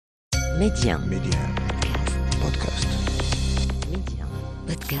Média. بودكاست. Média.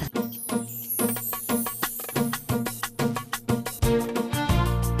 Podcast.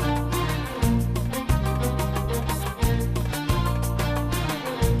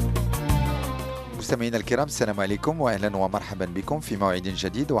 مستمعينا الكرام، السلام عليكم واهلا ومرحبا بكم في موعد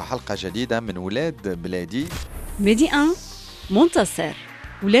جديد وحلقه جديده من ولاد بلادي. ميدي 1 منتصر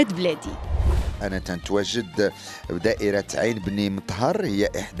ولاد بلادي. أنا تنتواجد بدائرة عين بني مطهر، هي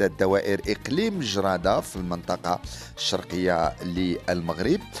إحدى الدوائر إقليم جرادة في المنطقة الشرقية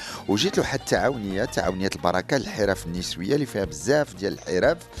للمغرب، وجيت له حتى تعاونية البركة للحرف النسوية اللي فيها بزاف ديال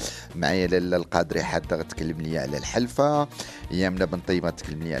الحرف. معايا لاله القادري حد غتكلم لي على الحلفة، يامنة بن طيبة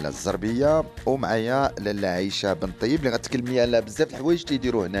تكلم لي على الزربية، ومعايا لاله عايشة بن طيب اللي غتكلم لي على بزاف الحوايج اللي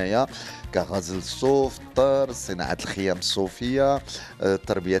يديروا هنايا كغزل الصوف، الطرز، صناعة الخيام الصوفية،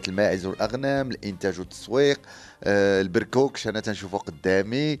 تربية الماعز والأغنام، الإنتاج والتسويق، البركوكش أنا تنشوفه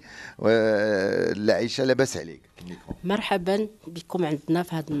قدامي. العيشة لاباس عليك؟ مرحبا بكم عندنا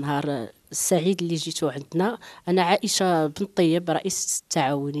في هذا النهار السعيد اللي جيتوا عندنا. أنا عائشة بن طيب، رئيسة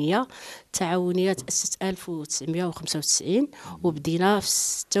التعاونية تأسست 1995 وبدينا في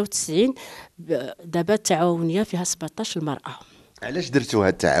 96. دابا التعاونية فيها 17 المرأة. علاش درتوا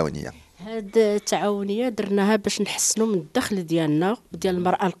هاد التعاونية؟ هاد التعاونية درناها باش نحسنوا من الدخل ديالنا ديال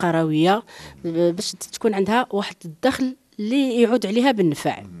المرأة القروية، باش تكون عندها واحد الدخل اللي يعود عليها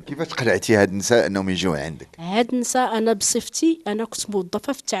بالنفع. كيفاش قنعتي هاد النساء انهم يجوا عندك؟ هاد النساء انا بصفتي انا كنت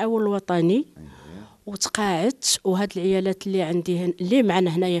موظفه في التعاون الوطني وتقاعدت، وهاد العيالات اللي عندي اللي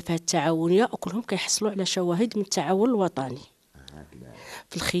معنا هنايا في هاد التعاونيه كلهم كيحصلوا على شواهد من التعاون الوطني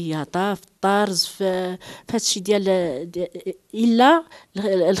في الخياطه، في الطرز، في هادشي ديال الا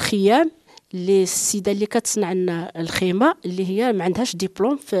الخيام اللي السيده اللي كتصنع لنا الخيمه اللي هي ما عندهاش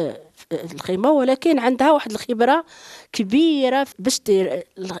ديبلوم في الخيمه، ولكن عندها واحد الخبره كبيره باش دير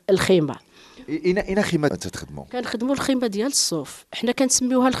الخيمه. اين خيمه تتخدموا؟ كنخدموا الخيمه ديال الصوف، حنا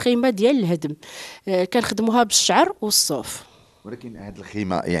كنسميوها الخيمه ديال الهدم. كنخدموها بالشعر والصوف. ولكن هذه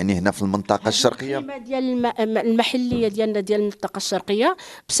الخيمه يعني هنا في المنطقه الشرقيه، الخيمه ديال المحليه ديالنا ديال المنطقه الشرقيه،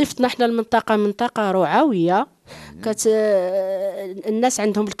 بصفتنا حنا المنطقه منطقه رعويه. الناس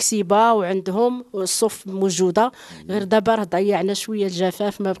عندهم الكسيبه وعندهم الصوف موجوده، غير دابا راه ضيعنا شويه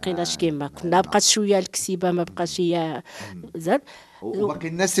الجفاف، ما بقيناش كيما كنا، بقات شويه الكسيبه ما بقاش هي زاد. وباقي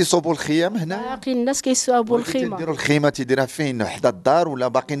الناس يصوبوا الخيام هنا؟ باقي الناس كيصوبوا الخيمه. تديروا الخيمه تديرها فين؟ حدا الدار ولا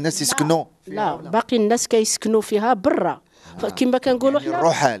باقي الناس يسكنوا فيها؟ لا باقي الناس كيسكنوا فيها برا، كما كنقولوا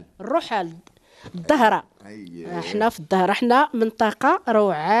يعني حنا الرحال الظهره. احنا في الظهر، احنا منطقه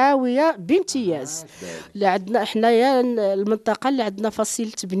رعاويه بامتياز. اللي عندنا حنايا المنطقه اللي عندنا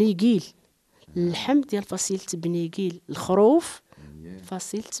فصيله بنيقيل، اللحم ديال فصيله بنيقيل، الخروف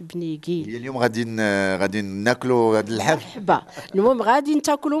فصيله بنيقيل. هي اليوم غادي ناكلوا هذا اللحم؟ مرحبا، المهم غادي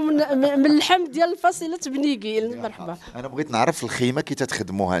تاكلوا من اللحم ديال فصيله بنيقيل. مرحبا. انا بغيت نعرف الخيمه كي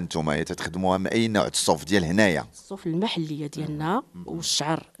تتخدموها نتوما، تتخدموها من اي نوع الصوف ديال هنايا؟ الصوف المحليه ديالنا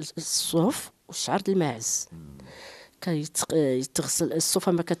والشعر الصوف والشعر الماعز. كيتغسل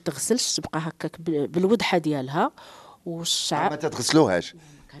الصوفه، ما كتغسلش، تبقى هكاك بالودحه ديالها. والشعر ما تتغسلوهاش؟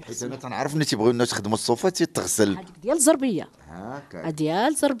 حيت انا تنعرف ملي تيبغيو الناس يخدموا الصوفه تيتغسل. هذيك ديال زربيه، هكا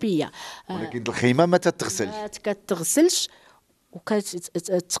ديال زربيه. ولكن الخيمه ما تتغسلش؟ ما كتغسلش،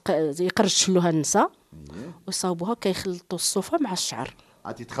 يقرشلوها النساء ويصاوبوها، كيخلطوا الصوفه مع الشعر.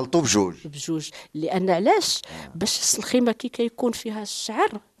 غادي تخلطوا بجوج؟ لان علاش؟ باش الخيمه كي كيكون فيها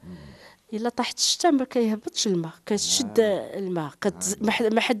الشعر، الا طاحت الشتا ما كيهبطش الماء، كتشد الماء،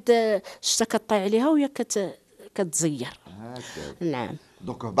 ما حد الشتا كطيح عليها وهي كتزير. نعم.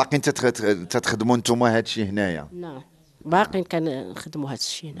 دونك باقيين تتخدموا نتوما هادشي هنايا؟ نعم باقيين كنخدموا هذا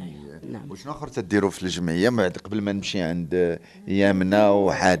الشيء هنايا. نعم. وشنو اخر تديروا في الجمعيه بعد قبل ما نمشي عند يامنه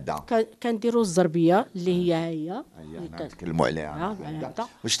وحاده؟ كنديروا الزربيه اللي هي نتكلموا عليها.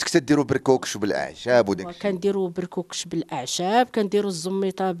 واش تديروا بركوكش بالاعشاب وداك؟ كنديروا بركوكش بالاعشاب، كنديروا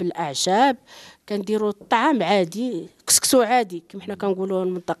الزميطه بالاعشاب، كنديروا الطعام عادي، كسكسو عادي كما حنا كنقولوا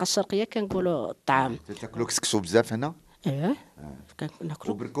المنطقه الشرقيه كنقولوا الطعام. تاكلوا كسكسو بزاف هنا؟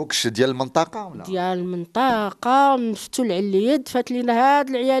 كناكلوا. وبركوكش ديال المنطقه ولا ديال المنطقه؟ نفتوا العليد، فات لينا هاد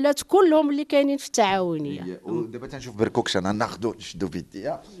العيالات كلهم اللي كاينين في التعاونيه. ودابا تنشوف بركوكش انا ناخذو نشدو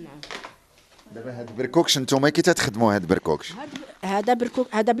بيديا. نعم. دابا هاد بركوكش نتوما كي تخدموا هاد بركوكش؟ هذا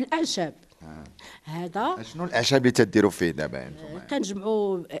هذا بالاعشاب. هذا شنو الاعشاب اللي تديروا فيه دابا نتوما؟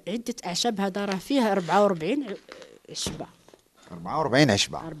 كنجمعوا عده اعشاب. هذا راه فيه 44 عشبه. 44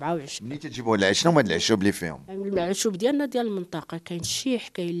 عشبه؟ 24. منين تجيبوا العشب؟ شنو هما العشوب اللي فيهم؟ العشوب ديالنا ديال المنطقه، كاين الشيح،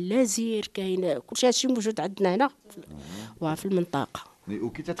 كاين اللازير، كاين كلشي. هادشي موجود عندنا هنا وفي المنطقه.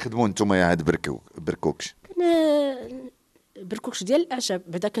 وكي تخدموا نتوما هاد بركوكش؟ بركوكش ديال الاعشاب.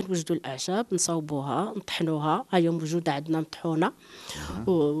 بعدا كنوجدوا الاعشاب نصاوبوها نطحنوها، ها هي موجوده عندنا مطحونه.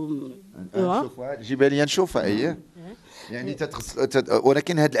 نشوفها جيبها لي نشوفها. اييه يعني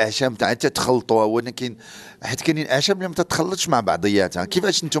ولكن هاد الاعشاب تاع تتخلطوها، ولكن حيت كاينين اعشاب اللي ما تتخلطش مع بعضياتها.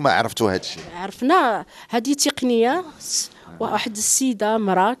 كيفاش نتوما عرفتوا هاد الشيء؟ عرفنا هذه تقنيه. واحد السيده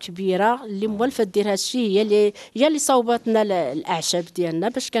مراه كبيره اللي موالفه دير هذا الشيء، هي اللي صاوباتنا الاعشاب ديالنا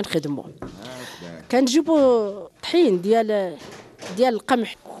باش كنخدموا. كنجيبوا طحين ديال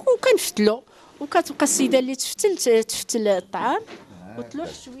القمح وكنفتلو، وكتبقى السيده اللي تفتل الطعام وتلوح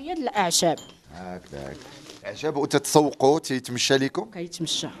شويه د الاعشاب. هكذاك اعشاب وتتسوقوا تيتمشى لكم.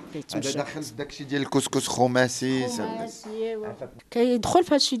 كيتمشى هذا داخل في داكشي ديال الكسكس خماسي. كيدخل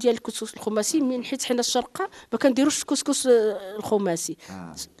في هادشي ديال الكسكس الخماسي، من حيت حنا الشرقه ما كنديروش الكسكس الخماسي.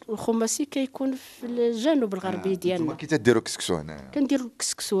 الخماسي كيكون في الجنوب الغربي ديالنا. نتوما كي تديروا كسكسو هنا؟ كنديروا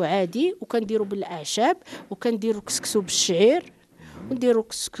كسكسو عادي، وكنديروا بالاعشاب، وكنديروا كسكسو بالشعير، ونديروا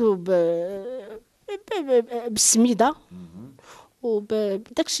كسكسو بالسميده،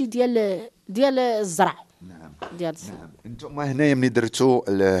 وبداكشي ديال الزرع. نعم. نعم. انتم هنايا ملي درتوا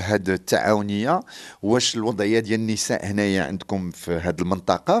هاد التعاونيه، واش الوضعيه ديال النساء هنايا عندكم في هاد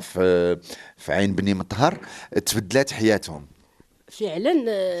المنطقه في عين بني مطهر تبدلات حياتهم؟ فعلا.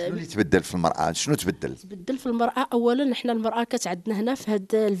 شنو اللي تبدل في المراه؟ شنو تبدل في المراه؟ اولا حنا المراه عندنا هنا في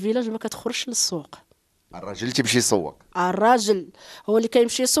هاد الفيلاج ما كتخرجش للسوق. الراجل تيمشي يسوق. الراجل هو اللي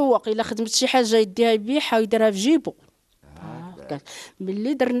كيمشي يسوق. الا خدمت شي حاجه يديها يبيعها ويديرها في جيبو.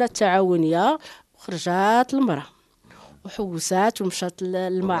 ملي درنا التعاونيه خرجات المراه وحوسات ومشات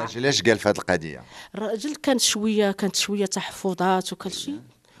للماء. الراجل اش قال في هذه القضيه؟ الراجل كانت شويه تحفظات وكل شيء.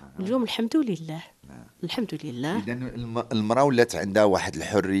 اليوم الحمد لله. الحمد لله. اذا المراه ولات عندها واحد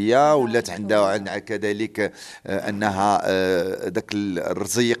الحريه، ولات عندها كذلك انها ذاك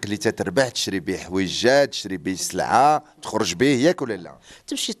الرزيق اللي تتربح تشري به حويجات، تشري به سلعه، تخرج به، ياك ولا لا؟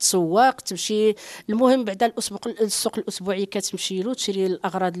 تمشي تسوق، تمشي المهم بعدا السوق الاسبوعي كتمشي له تشري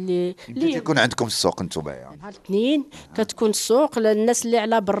الاغراض اللي تيكون عندكم السوق نتوما؟ نهار الاثنين كتكون السوق للناس اللي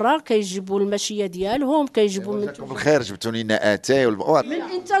على برا، كيجيبوا الماشيه ديالهم، كيجيبوا من الخير. جبتوا لنا اتاي من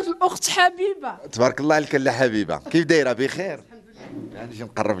انتاج الاخت حبيبه. تبارك الله عليك لا حبيبه، كيف دايره؟ بخير. يعني نجي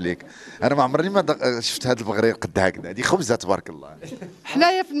نقرب ليك، انا ما عمرني ما شفت هذا البغرير قد هكذا. هذه خبزه تبارك الله.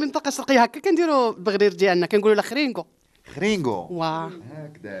 حنايا في المنطقه الشرقيه هكا كنديروا البغرير ديالنا كنقولوا له خرينكو. خرينكو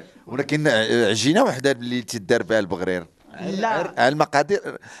هكذا. ولكن عجينه وحده اللي تدار بها البغرير. لا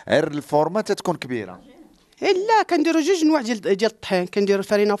المقادير غير الفورمه تتكون كبيره. لا كنديروا جوج انواع ديال الطحين، كندير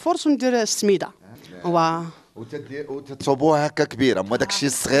الفرينه فورس وندير السميده. وتتصوبوها هكا كبيره. ما داك الشيء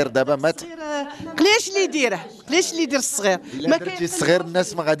الصغير دابا مات. قليش اللي يديره، قليش اللي يدير الصغير. ما درتي الصغير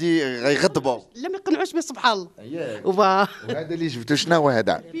الناس ما غادي غيغضبوا. لا ما يقنعوش به سبحان الله. وهذا اللي جبتو شنو هو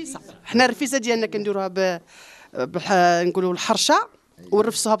هذا؟ حنا الرفيسه ديالنا كنديروها نقولوا الحرشه،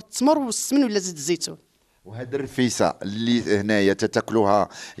 ونرفسوها بالتمر والسمن ولا زيت الزيتون. وهذه الرفيسه اللي هنايا تتاكلوها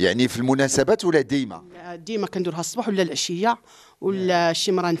يعني في المناسبات ولا ديما؟ ديما كنديروها الصباح ولا العشيه، ولا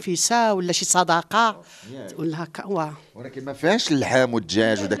شي مرة نفيسه، ولا شي صداقه، ولا هكا. ولكن ما فيهاش اللحم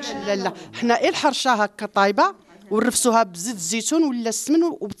والدجاج وداك الشيء. لا حنا الحرشه هكا طايبه، ونرفسوها بزيت الزيتون ولا السمن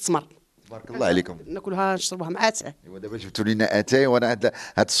وبالتمر. تبارك الله عليكم. ناكلوها نشربوها مع اتاي. ايوا دابا جبتوا لنا اتاي، وانا هاد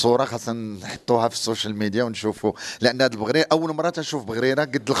الصوره خاصنا نحطوها في السوشيال ميديا ونشوفوا، لان هاد البغرير اول مره تنشوف بغريره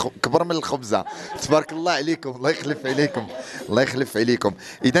قد كبر من الخبزه. تبارك الله عليكم، الله يخلف عليكم، الله يخلف عليكم.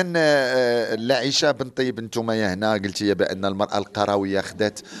 اذا العيشه بن طيب، انتم هنا قلتي بان المراه القرويه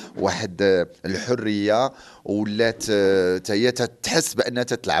خدات واحد الحريه، ولات هي تحس بانها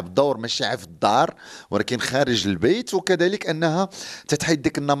تلعب دور ماشي في الدار ولكن خارج البيت، وكذلك انها تتحيد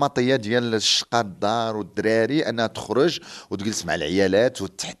ديك النمطيه ديال الشقه الدار والدراري، انها تخرج وتجلس مع العيالات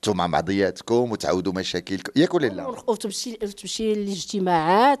وتحتوا مع بعضياتكم وتعاودوا مشاكلكم، ياك ولا لا؟ وتمشي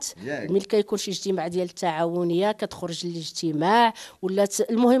للاجتماعات. ملي كيكون شي اجتماع ديال التعاونيه كتخرج للاجتماع، ولا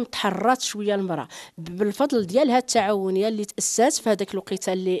المهم تحرات شويه المراه بالفضل ديال هاد التعاونيه اللي تاسست في هذاك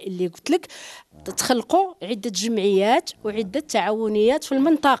الوقيته اللي قلت لك. تخلقوا عده جمعيات وعده تعاونيات في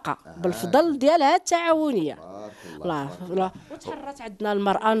المنطقه بالفضل ديال هاد التعاونيه. الله وتحرت عندنا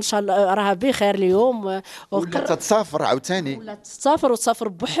المراه ان شاء الله راها بخير اليوم. ولا تتسافر عاوتاني، ولا تسافر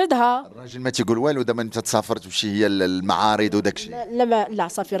بوحدها. الراجل ما تيقول والو دابا انت تسافر تمشي هي المعارض وداك الشيء. لا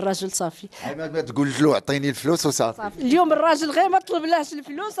صافي الراجل صافي. ما تقولش له اعطيني الفلوس وصافي. اليوم الراجل غير ما طلبلاش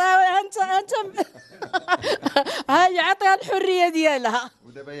الفلوس، انت هاي عطيها الحريه ديالها.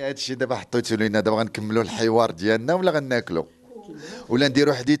 ودابا هذا الشيء دابا حطيتو لينا، دابا غنكملوا الحوار ديالنا ولا غناكلوا ولا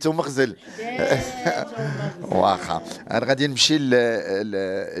نديروا حديث مغزل؟ واخا انا غادي نمشي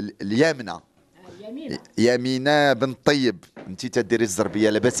اليامنه. يمينه بن طيب، انت تديري الزربيه،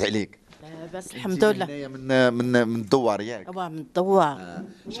 لاباس عليك؟ لاباس الحمد لله. هنايا من الدوار ياك. من الدوار.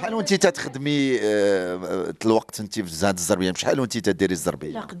 شحال وانت تخدمي الوقت انت في هذه الزربيه؟ شحال وانت تديري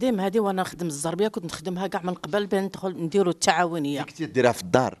الزربيه؟ لا قديم هذه وانا نخدم الزربيه، كنت نخدمها كاع من قبل بين ندخل نديروا التعاونيه. كنتي ديرها في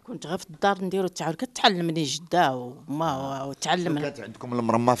الدار؟ كنت غير في الدار نديروا التعاون، كتعلمني جده وتعلمنا. كانت عندكم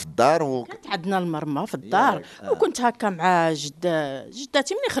المرمى في الدار كانت عندنا المرمى في الدار. وكنت هكا مع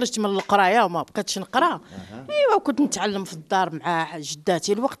جداتي ملي خرجت من القرايه وما بقيتش نقرا. ايوا كنت نتعلم في الدار مع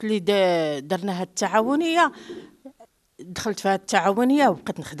جداتي. الوقت اللي درنا هاد التعاونيه دخلت في هاد التعاونيه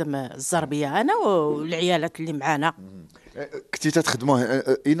وبقيت نخدم الزربيه انا والعيالات اللي معانا. كنتي تخدموه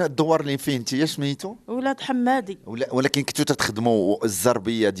اين الدوار اللي فيه انت سميتو؟ ولاد حمادي. ولكن كنتو تخدموا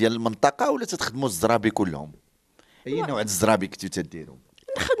الزربيه ديال المنطقه ولا تخدموا الزرابي كلهم؟ اي نوع الزرابي كنتو تديروا؟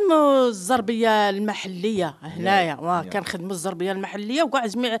 نخدموا الزربيه المحليه هنايا. كنخدموا الزربيه المحليه وكاع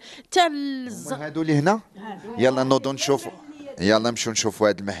جميع حتى هادو اللي هنا. يلا نوضوا نشوفوا، يلا نمشيو نشوفوا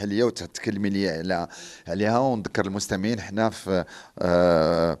هذه المحليه وتتكلمي لي عليها. ونذكر المستمعين حنا في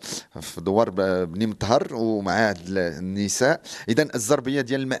دوار بني مطهر ومع هاد النساء. اذا الزربيه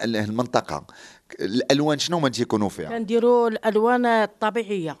ديال المنطقه، الالوان شنو ما تيكونوا فيها؟ كنديروا الالوان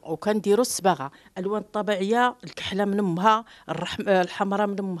الطبيعيه وكنديروا الصباغه. الالوان الطبيعيه الكحله من امها، الحمراء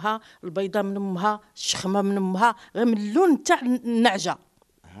من امها، البيضاء من امها، الشخمه من امها، غير من اللون تاع النعجه.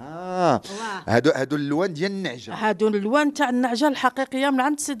 هادو الالوان ديال النعجه. هادو الالوان تاع النعجه الحقيقيه من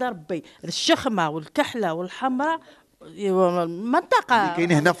عند سيدي ربي. الشخمه والكحله والحمراء المنطقه اللي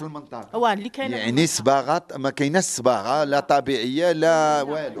كاين هنا في المنطقه. اللي كاين يعني صباغات ما كايناش صباغه لا طبيعيه لا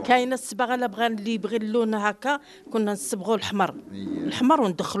والو. كاينه الصباغه اللي يبغي اللون هكا كنا نصبغوا الحمر. الحمر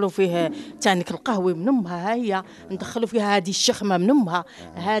وندخلوا فيه تانيك القهوي من امها، ها هي ندخلوا فيها هذه الشخمه من امها،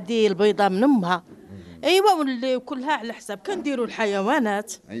 هذه البيضه من امها. ايوا كلها على حساب. كنديروا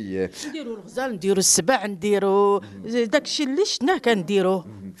الحيوانات، نديروا الغزال، نديروا السبع، نديروا داكشي اللي شفناه كنديروه.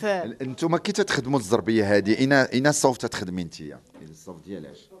 انتم كي تخدموا الزربيه هذه اين الصوف تخدمي انت؟ الصوف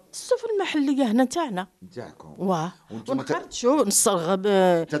ديالاش؟ الصوف المحليه هنا تاعنا نتاعكم. ونخرجوا نصغب.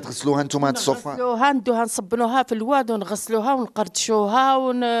 تغسلوها انتم هاد الصوفه؟ نغسلوها ندوها نصبنوها في الواد ونغسلوها ونقرطشوها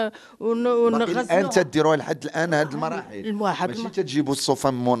ونغسلوها. الان تديروها لحد الان هاد المراحل؟ ماشي تجيبوا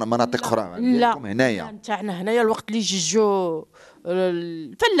الصوفه من مناطق اخرى ديالكم هنايا؟ تاعنا هنايا الوقت اللي يجوا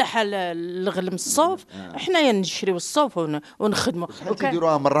الفلاحه الغلم الصوف حنايا نشريو الصوف ونخدموا.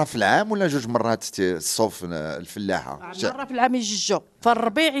 تديروها مره في العام ولا جوج مرات الصوف الفلاحه؟ مره في العام يججوا، في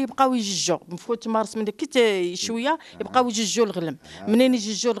الربيع يبقاو يججوا، مفوت مارس من كي شويه يبقاو يججوا الغلم. منين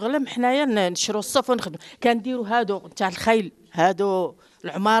يججوا الغلم حنايا نشرو الصوف ونخدموا. كنديروا هادو تاع الخيل، هادو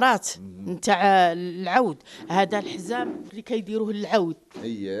العمارات نتاع العود، هذا الحزام اللي كيديروه للعود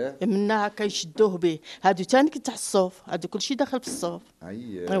منها كيشدوه به. هادو تاني تاع الصوف، هادو كلشي داخل في الصوف.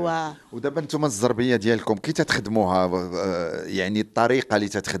 ايوا. ودابا نتوما الزربيه ديالكم كي تخدموها، يعني الطريقه اللي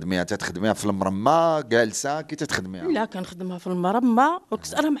تخدميها في المرمى جالسه كي تخدميها؟ لا كنخدمها في المرمى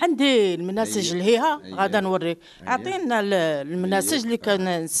راهم عندي المناسج اللي هي غادا نوريك. عطينا المناسج اللي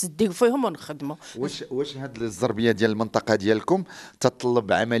كنسديو فيهم ونخدموا. واش هاد الزربيه ديال المنطقه ديالكم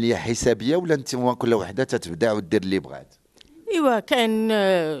تطلب عمليه حسابيه ولا انتم كل وحده تتبدع ودير اللي بغات؟ ايوا كاين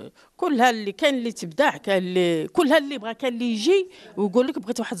كلها اللي كاين اللي تبدع، كاين اللي كلها اللي بغى، كاين اللي يجي ويقول لك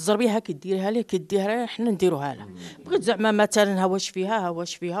بغيت واحد الزربيه هاك ديريها ليه كديرها حنا نديروها لها. بغيت زعما مثلا واش فيها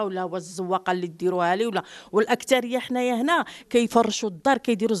ولا هو الزواقه اللي ديروها لي ولا. والاكثريه حنايا هنا كيفرشوا الدار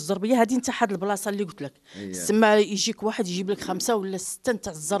كيديروا الزربيه هذه نتاع هاد البلاصه اللي قلت لك. تسمى يجيك واحد يجيب لك 5 ولا 6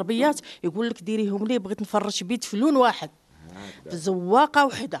 نتاع الزربيات يقول لك ديريهم لي بغيت نفرش بيت في لون واحد في زواقه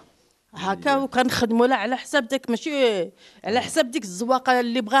وحده هكا. وكنخدموا لها على حساب داك، ماشي على حساب ديك الزواقه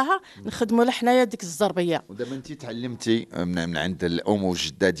اللي بغاها نخدموا لها حنايا ديك الزربيه. ودابا انت تعلمتي من عند الام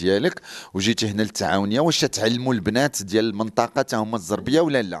والجده ديالك وجيتي هنا للتعاونيه، واش تعلموا البنات ديال المنطقه تا هما الزربيه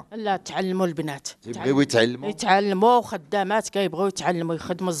ولا لا؟ لا تعلموا البنات، يبغيو يتعلموا وخدامات كيبغيو يتعلموا،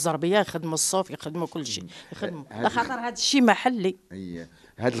 يخدموا الزربيه، يخدموا الصوف، يخدموا كل شيء، يخدموا لخاطر هذا الشيء محلي.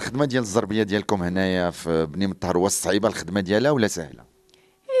 هاد الخدمه ديال الزربيه ديالكم هنايا في بني مطهر واش صعيبه الخدمه ديالها ولا سهله؟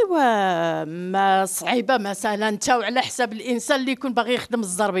 ايوا ما صعيبه مثلا انت وعلى حساب الانسان اللي يكون باغي يخدم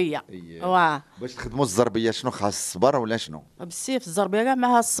الزربيه. باش تخدموا الزربيه شنو خاص الصبر ولا شنو؟ بالسيف الزربيه كاع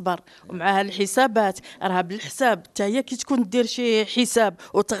معها الصبر ومعها الحسابات. راه بالحساب حتى هي كي تكون دير شي حساب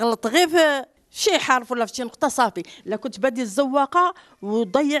وتغلط غير في شي حرف ولا في شي نقطه صافي. لا كنت بادي الزواقه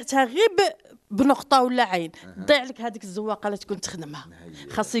وضيعتها غير بنقطه ولا عين ضيع لك هذيك الزواقه اللي تكون تخدمها.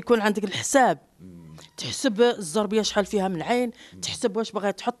 خاص يكون عندك الحساب، تحسب الزربيه شحال فيها من عين، تحسب واش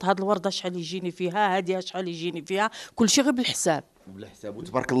باغي تحط هاد الورده شحال يجيني فيها، هادي شحال يجيني فيها، كل شيء غير بالحساب. بالحساب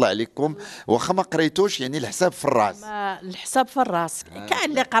وتبارك الله عليكم، واخا ما قريتوش يعني الحساب في الراس. ما الحساب في الراس، كان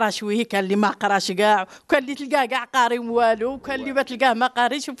اللي قرا شويه، كان اللي ما قراش كاع، وكان اللي تلقاه كاع قاري والو، وكان اللي ما تلقاه ما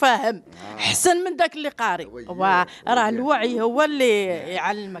قاريش وفاهم احسن من ذاك اللي قاري. راه الوعي هو اللي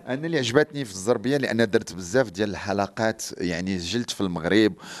يعلمك. انا اللي عجبتني في الزربيه لان درت بزاف ديال الحلقات، يعني جلت في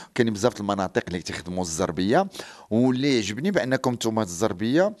المغرب، كاين بزاف المناطق اللي تخدموا الزربيه، واللي عجبني بانكم نتوما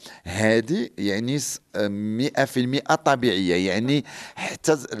الزربيه هذه يعني 100% طبيعيه، يعني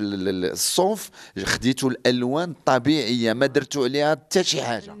حتى الصوف خديتوا الالوان الطبيعيه ما درتوا عليها حتى شي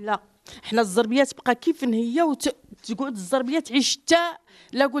حاجه. لا حنا الزربيه تبقى كيف هي، وتقعد الزربيه تعيش حتى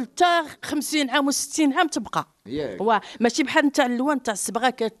لا قلت 50 عام و60 عام تبقى. هو ماشي بحال نتاع اللوان تاع الصبغه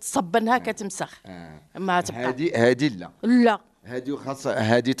كتصبنها كتمسخ. ما تبقى هذه لا هذه خاصة،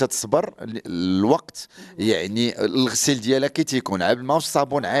 هذه تتصبر الوقت، يعني الغسيل ديالها كي تيكون عاد الماء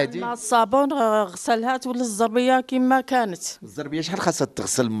والصابون عادي. مع الصابون غسلها تولي الزربيه كما كانت. الزربيه شحال خاصها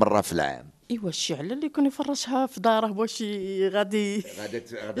تغسل مره في العام؟ ايوا الشعله اللي يكون يفرشها في داره واش غادي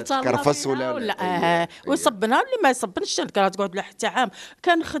تكرفس ولا ويصبنها اللي ما يصبنش تقعد له حتى عام.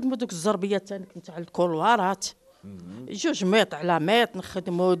 كنخدموا دوك الزربيات تاعك نتاع الكولوارات 2 متر على متر،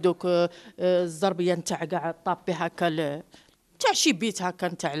 نخدموا دوك الزربيه نتاع كاع طابي هكا تاع شي بيت هكا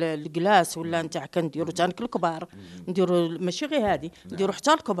نتاع الكلاس، ولا نتاع كنديروا تانك الكبار، نديروا ماشي غير هذه، نديروا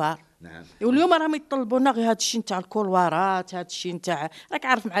حتى الكبار. نعم. واليوم راهم يطلبونا غير هذا الشيء نتاع الكولوارات، هذا الشيء نتاع راك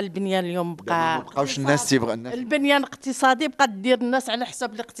عارف مع البنيان اليوم بقى ما بقاوش الناس تيبغى الناس البنيان اقتصادي، بقى دير الناس على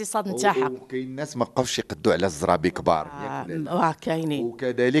حساب الاقتصاد نتاعها. وكاين الناس ما بقاوش يقدوا على الزرابي كبار. كاينين.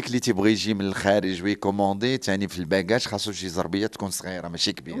 وكذلك اللي تيبغي يجي من الخارج ويكوموندي ثاني في الباكاج خاصو شي زربيه تكون صغيره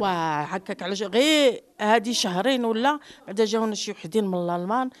ماشي كبيره. هكاك علاش غير هادي شهرين ولا بعدا جاونا شي وحدين من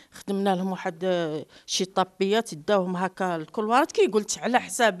الالمان، خدمنا لهم واحد شي طابيات داوهم هكا الكولوارات كي قلت على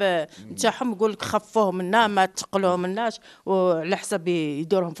حساب نتاعهم، يقول لك خفوه منا ما تقلوه مناش، وعلى حساب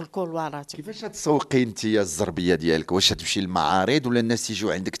يديرهم في الكولوارات. كيفاش تسوقي انت الزربيه ديالك؟ واش تمشي للمعارض ولا الناس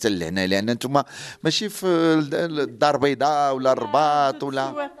يجوا عندك حتى لهنا؟ لان انتم ماشي في الدار البيضاء ولا الرباط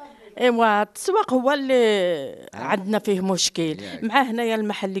ولا ايوا التسويق هو اللي عندنا فيه مشكل. مع هنايا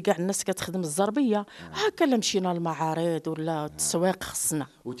المحل اللي كاع الناس كتخدم الزربيه هكا، لا مشينا للمعارض ولا التسويق خصنا.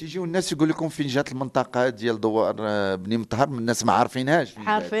 وتيجيو الناس يقول لكم فين جات المنطقه ديال دوار بني مطهر، من الناس ما عارفينهاش.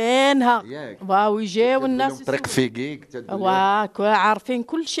 عارفينها واو، يجيو الناس طريق فيكيك عارفين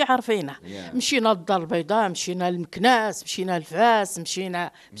كل شيء عارفينه. مشينا للدار البيضاء، مشينا للمكناس، مشينا لفاس،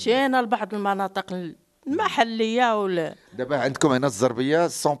 مشينا لبعض المناطق المحليه. دابا عندكم هنا الزربيه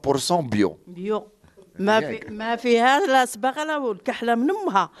 100% بيو ما فيها لا صباغه لا الكحله من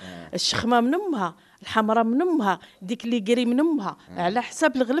امها، الشخمه من امها، الحمراء من امها، ديك اللي قري من امها، على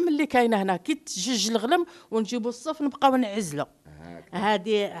حساب الغلم اللي كاينه هنا. كي تجج الغلم ونجيبوا الصف نبقاو نعزلوا،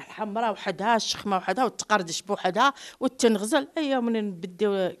 هذه الحمراء وحدها، الشخمه وحدها، والتقردش بوحدها، والتنغزل. ايوا من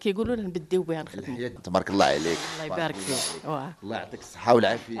نبديو كيقولوا لنا نبديو بها نخدموا. تبارك الله عليك، الله يبارك فيك. الله يعطيك الصحه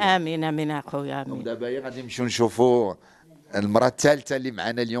والعافيه. امين امين اخويا امين. ودابا غادي نمشيو نشوفوا المراه الثالثه اللي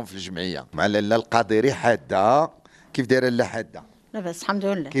معنا اليوم في الجمعيه، مع لاله القادري حاده. كيف دايره لاله حاده؟ لاباس الحمد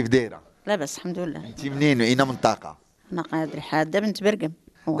لله. كيف دايره؟ لاباس الحمد لله. انت منين واين منطقه؟ انا قادري حاده بنت برقم.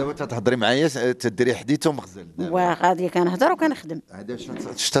 دابا تهضري معايا تديري حديث مخزن. وغادي كنهضر وكنخدم. هذا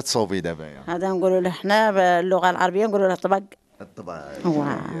اش تصوبي دابا؟ هذا نقولوا له حنا باللغه العربيه نقولوا له طبق. الطباق.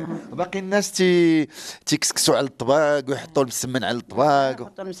 باقي الناس تيكسكسوا على الطباق ويحطوا المسمن على الطباق.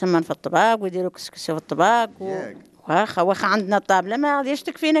 يحطوا المسمن في الطباق ويديروا كسكسوا في الطباق. واخا عندنا الطابله ما غاديش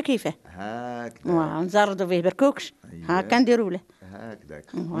تكفينا كيفاه. هكذا. ونزردوا فيه بركوكش. هكا نديروا له. هكذاك.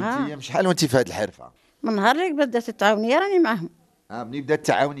 انت شحال وانت في هذه الحرفه؟ من نهار اللي بدات التعاونيه راني معاهم. منين بدات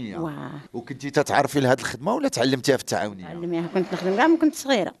التعاونيه؟ وكنتي تتعرفي لهذه الخدمه ولا تعلمتيها في التعاونيه؟ تعلميها، كنت نخدم كاع من كنت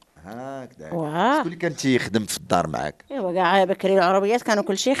صغيره. هكذا. شكون اللي كان تيخدم في الدار معاك؟ ايوا كاع بكري العربيات كانوا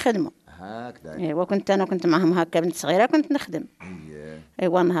كل شيء يخدموا. هكذا. ايوا كنت معهم هكا بنت صغيره كنت نخدم.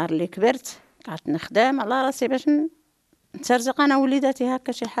 ايوا نهار اللي كبرت قعدت نخدم على راسي باش نترزق انا ووليداتي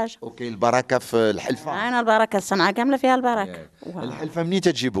هكا شي حاجه. اوكي. البركه في الحلفه. انا البركه الصنعه كامله فيها البركه. الحلفه منين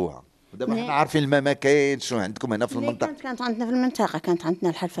تجيبوها؟ دابا حنا عارفين الماء ما كاينش، شنو عندكم هنا في المنطقه؟ كانت عندنا في المنطقه، كانت عندنا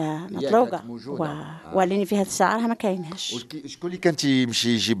الحلفه مطلوقه وليني فيها الساعه ما كاينهاش. شكون اللي كان تيمشي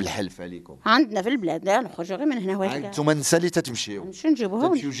يجيب الحلفه لكم؟ عندنا في البلاد نخرجوا غير من هنا هوايت. انتم النساء اللي تتمشيو؟ نمشيو نجيبوها،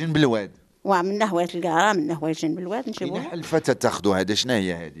 تمشيو جنب الواد. ومن هوايت القاره، من هوايت جنب الواد نجيبوها. الحلفه تاخذوا هذا شنو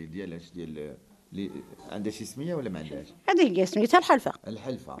هي هذه ديال اللي عندها شي سميه ولا ما عندهاش؟ هذه هي سميتها الحلفه.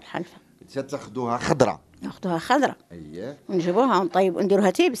 الحلفه تاخذوها خضراء. ناخذوها خضراء. اييه. ونجيبوها ونطيب ونديروها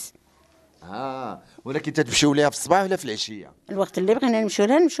تيبس. ولكن تتمشيو ليها في الصباح ولا في العشيه؟ الوقت اللي بغينا نمشيو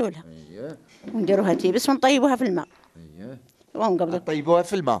لها اييه. ونديروها تيبس ونطيبوها في الماء. اييه. ونقبضوا طيبوها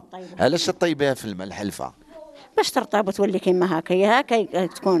في الماء. علاش تطيبيها في الماء الحلفه؟ باش ترطب وتولي كيما هكا، هي هكا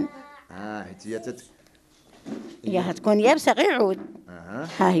تكون. هي تكون يابسه غير عود.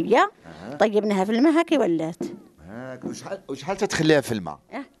 ها هي طيبناها في الماء هكا ولات. وشحال تتخليها في الماء؟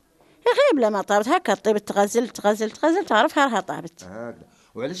 غير بلا ما طابت هكا طيب، تغزل تعرفها راها طابت.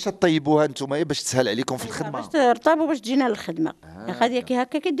 وعلاش تطيبوها نتوما باش تسهل عليكم في الخدمه؟ باش ترطب وباش تجينا للخدمه. غاديه كي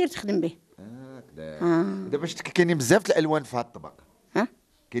هكا كدير تخدم به. دابا كاينين بزاف الالوان في هذا الطبق.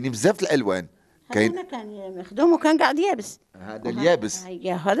 كاينين بزاف الالوان. كان مخدوم وكان قاعد يابس. هذا اليابس.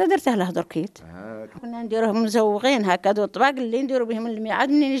 هذا درته له دركيت. كنا نديروه مزوغين هكا دو الطباق اللي نديروا بهم الميعاد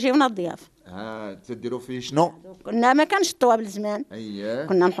منين يجيونا الضياف. تديروا فيه شنو؟ كنا ما كانش الطواب الزمان.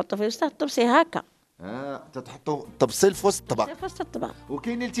 كنا نحطوا فيه وسط الطبسي هكا. تتحطوا الطبسيل في وسط الطبق. في وسط الطبق.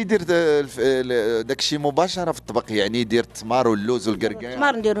 وكاين اللي تيدير داك الشيء مباشره في الطبق، يعني يدير التمر واللوز والقرقاع.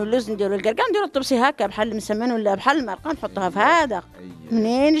 التمر نديروا اللوز نديروا القرقاع نديروا الطبسي هكا بحال المسمن ولا بحال المرقه نحطوها في هذا.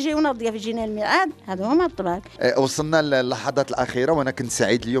 منين يجيونا الضياف يجينا الميعاد هذا هما الطباق. وصلنا للحظات الاخيره وانا كنت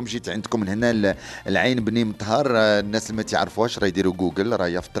سعيد اليوم جيت عندكم من هنا العين بني مطهر. الناس اللي ما تعرفوهاش راه يديروا جوجل،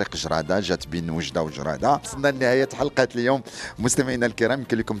 راهي في طريق جراده، جات بين وجده وجراده. وصلنا لنهايه حلقه اليوم مستمعينا الكرام،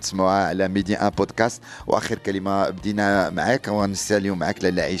 يمكن لكم تسمعوها على ميدي ان بودكاست. واخر كلمه بدينا معاك ونساليو معاك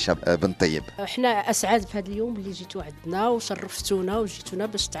لاله عيشه بن طيب. احنا اسعد بهذا اليوم اللي جيتوا عندنا وشرفتونا وجيتونا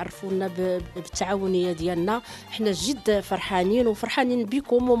باش تعرفونا بالتعاونيه ديالنا. احنا جد فرحانين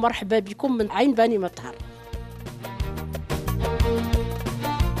بكم ومرحبا بكم من عين بني مطهر.